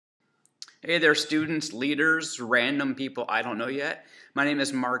Hey there, students, leaders, random people I don't know yet. My name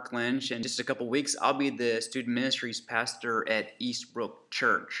is Mark Lynch, and in just a couple weeks, I'll be the student ministries pastor at Eastbrook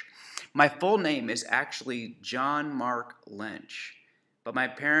Church. My full name is actually John Mark Lynch, but my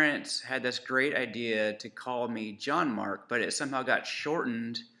parents had this great idea to call me John Mark, but it somehow got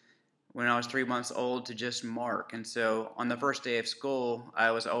shortened when I was 3 months old to just Mark. And so on the first day of school,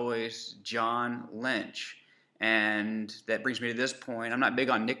 I was always John Lynch. And that brings me to this point. I'm not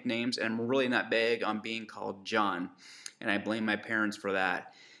big on nicknames, and I'm really not big on being called John. And I blame my parents for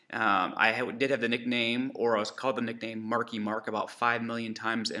that. Did have the nickname, or I was called the nickname Marky Mark about 5 million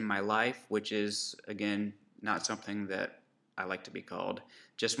times in my life, which is, again, not something that I like to be called.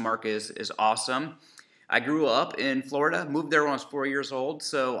 Just Mark is awesome. I grew up in Florida, moved there when I was 4 years old,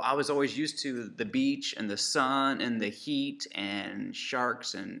 so I was always used to the beach and the sun and the heat and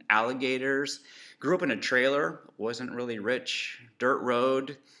sharks and alligators. Grew up in a trailer, wasn't really rich, dirt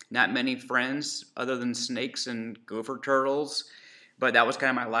road, not many friends other than snakes and gopher turtles, but that was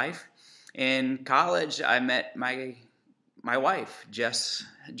kind of my life. In college, I met my wife,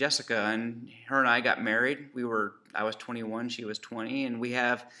 Jessica, and her and I got married. I was 21, she was 20, and we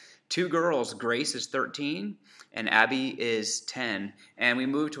have two girls. Grace is 13 and Abby is 10. And we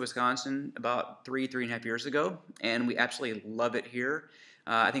moved to Wisconsin about 3.5 years ago, and we absolutely love it here.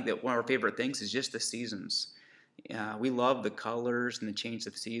 I think that one of our favorite things is just the seasons. We love the colors and the change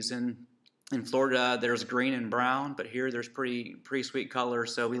of season. In Florida, there's green and brown, but here there's pretty sweet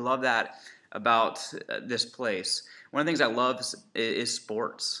colors. So we love that about this place. One of the things I love is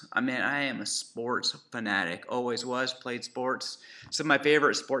sports. I mean, I am a sports fanatic. Always was. Played sports. Some of my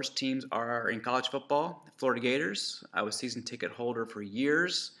favorite sports teams are in college football, Florida Gators. I was season ticket holder for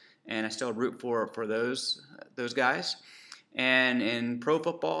years, and I still root for those guys. And in pro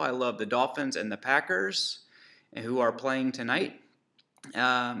football, I love the Dolphins and the Packers, who are playing tonight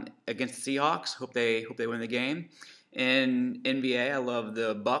against the Seahawks. Hope they win the game. In NBA, I love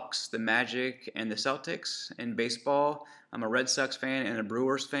the Bucks, the Magic, and the Celtics. In baseball, I'm a Red Sox fan and a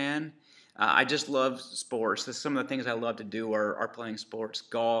Brewers fan. I just love sports. Some of the things I love to do are playing sports: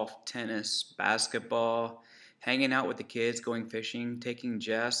 golf, tennis, basketball, hanging out with the kids, going fishing, taking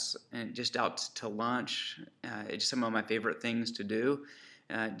Jess and just out to lunch. It's some of my favorite things to do.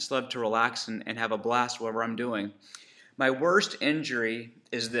 I just love to relax and have a blast whatever I'm doing. My worst injury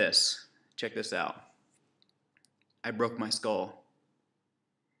is this. Check this out. I broke my skull.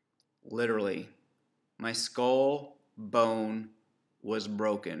 Literally. My skull bone was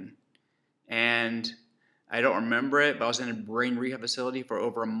broken. And I don't remember it, but I was in a brain rehab facility for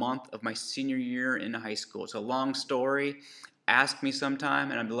over a month of my senior year in high school. It's a long story. Ask me sometime,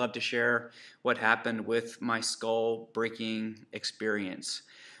 and I'd love to share what happened with my skull breaking experience.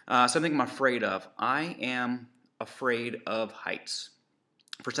 Something I'm afraid of. I am afraid of heights.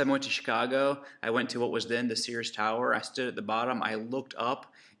 First time I went to Chicago, I went to what was then the Sears Tower. I stood at the bottom, I looked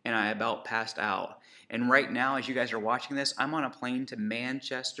up, and I about passed out. And right now, as you guys are watching this, I'm on a plane to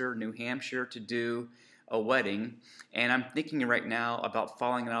Manchester, New Hampshire to do a wedding, and I'm thinking right now about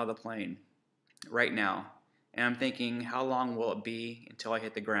falling out of the plane, right now. And I'm thinking, how long will it be until I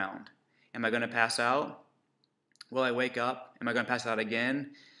hit the ground? Am I going to pass out? Will I wake up? Am I going to pass out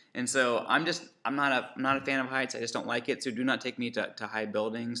again? And so I'm not a fan of heights. I just don't like it. So do not take me to high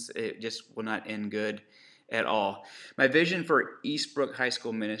buildings. It just will not end good at all. My vision for Eastbrook High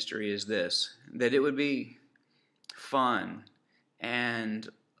School ministry is this: that it would be fun and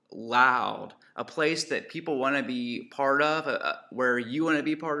loud, a place that people want to be part of, where you want to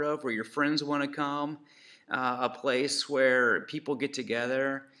be part of, where your friends want to come, a place where people get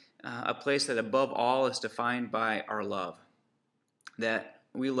together, a place that above all is defined by our love. That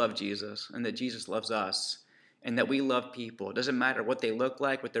we love Jesus and that Jesus loves us and that we love people. It doesn't matter what they look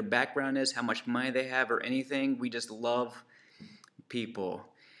like, what their background is, how much money they have or anything. We just love people.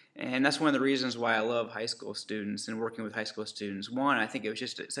 And that's one of the reasons why I love high school students and working with high school students. One, I think it was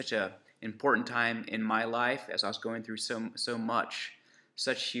just such an important time in my life as I was going through so much,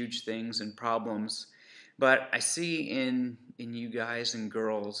 such huge things and problems. But I see in you guys and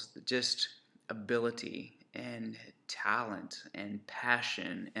girls just ability and talent and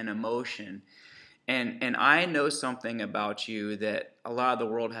passion and emotion. And I know something about you that a lot of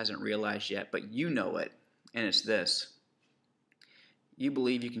the world hasn't realized yet, but you know it, and it's this. You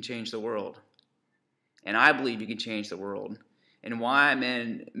believe you can change the world. And I believe you can change the world. And why I'm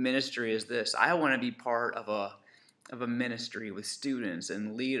in ministry is this. I want to be part of a ministry with students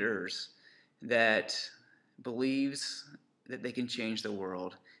and leaders that believes that they can change the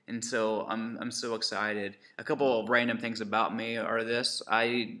world. And so I'm so excited. A couple of random things about me are this.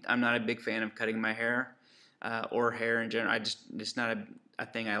 I'm not a big fan of cutting my hair or hair in general. a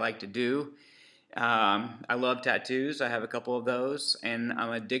thing I like to do. I love tattoos. I have a couple of those, and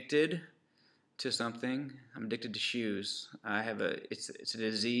I'm addicted to something. I'm addicted to shoes. It's a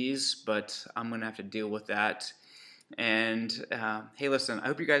disease, but I'm gonna have to deal with that. And hey, listen, I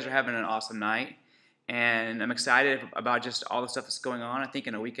hope you guys are having an awesome night. And I'm excited about just all the stuff that's going on. I think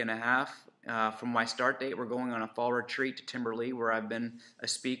in a week and a half from my start date, we're going on a fall retreat to Timberlea where I've been a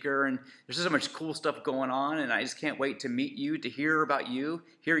speaker. And there's just so much cool stuff going on. And I just can't wait to meet you, to hear about you,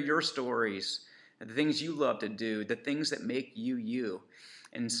 hear your stories, the things you love to do, the things that make you you.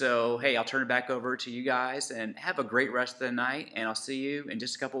 And so, hey, I'll turn it back over to you guys and have a great rest of the night. And I'll see you in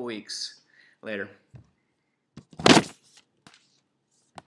just a couple weeks. Later.